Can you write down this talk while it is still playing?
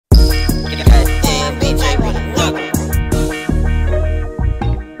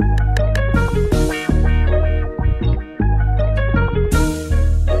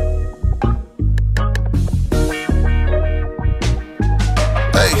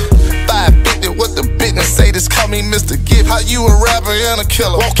Mercedes, call me Mr. Gift. How you a rapper and a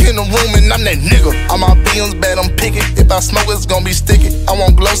killer? Walk in the room and I'm that nigga. All my beans bad, I'm picking. If I smoke, it's gonna be sticky. I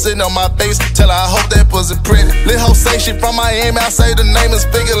want glow sitting on my face, tell her I hope that pussy pretty. Lil' hoe say she from Miami, I say the name is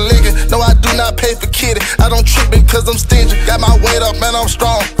Figure Liggin'. No, I do not pay for kitty. I don't trip because I'm stingy. Got my weight up and I'm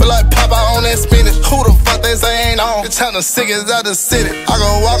strong. Feel like Papa on that spinach. Who the fuck they say ain't on? It's time to sick as out the city. I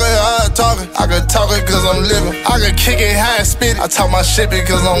can walk it hard talking. I can talk it cause I'm living. I can kick it high and spit it. I talk my shit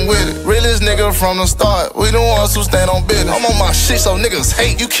because I'm with it. Realest nigga from the start. We the ones who stand on business. I'm on my shit so niggas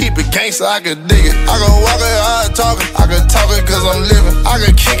hate. You keep it gangsta, I can dig it. I can walk it hard talking. I can talk it cause I'm living. I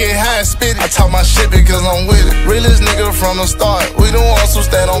can kick it high and spit it. I talk my shit because I'm with it. Realest nigga from the start. We the ones who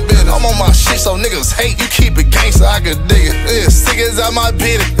stand on business. I'm on my shit so niggas hate. You keep it gangsta, I can dig it. Yeah, sick as I might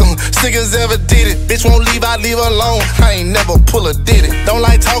beat it. Sick as ever did it. Bitch won't leave, I leave alone. I ain't never pull a did it. Don't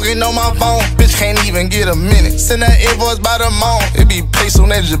like talking on my phone. Bitch can't even get a minute. Send that invoice by the moan. It be paid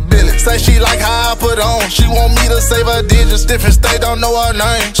soon as you bill it. Say she like how I put on. She want me to save her digits. Different state, don't know her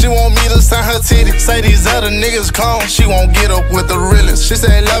name. She want me to sign her titty. Say these other niggas clone. She won't get up with the realest. She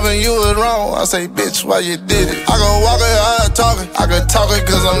say loving you is wrong. I say bitch, why you did it? I can walk it hard talking. I can talk it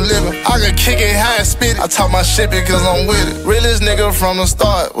cause I'm living. I can kick it high and spit it. I talk my shit because I'm with it. Realest nigga from the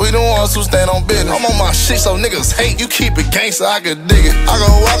start. We the ones who stand on business. I'm on my shit so niggas hate. You keep it gangsta, I can dig it. I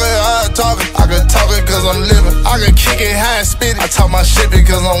can walk it hard talking. I can talk it cause I'm living. I can kick it high and spit it. I talk my shit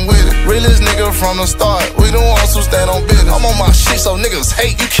because I'm with it. Realest nigga from the start. We the ones who stand on business. I'm on my shit so niggas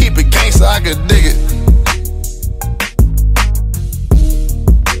hate. You keep it gangsta, I can dig it.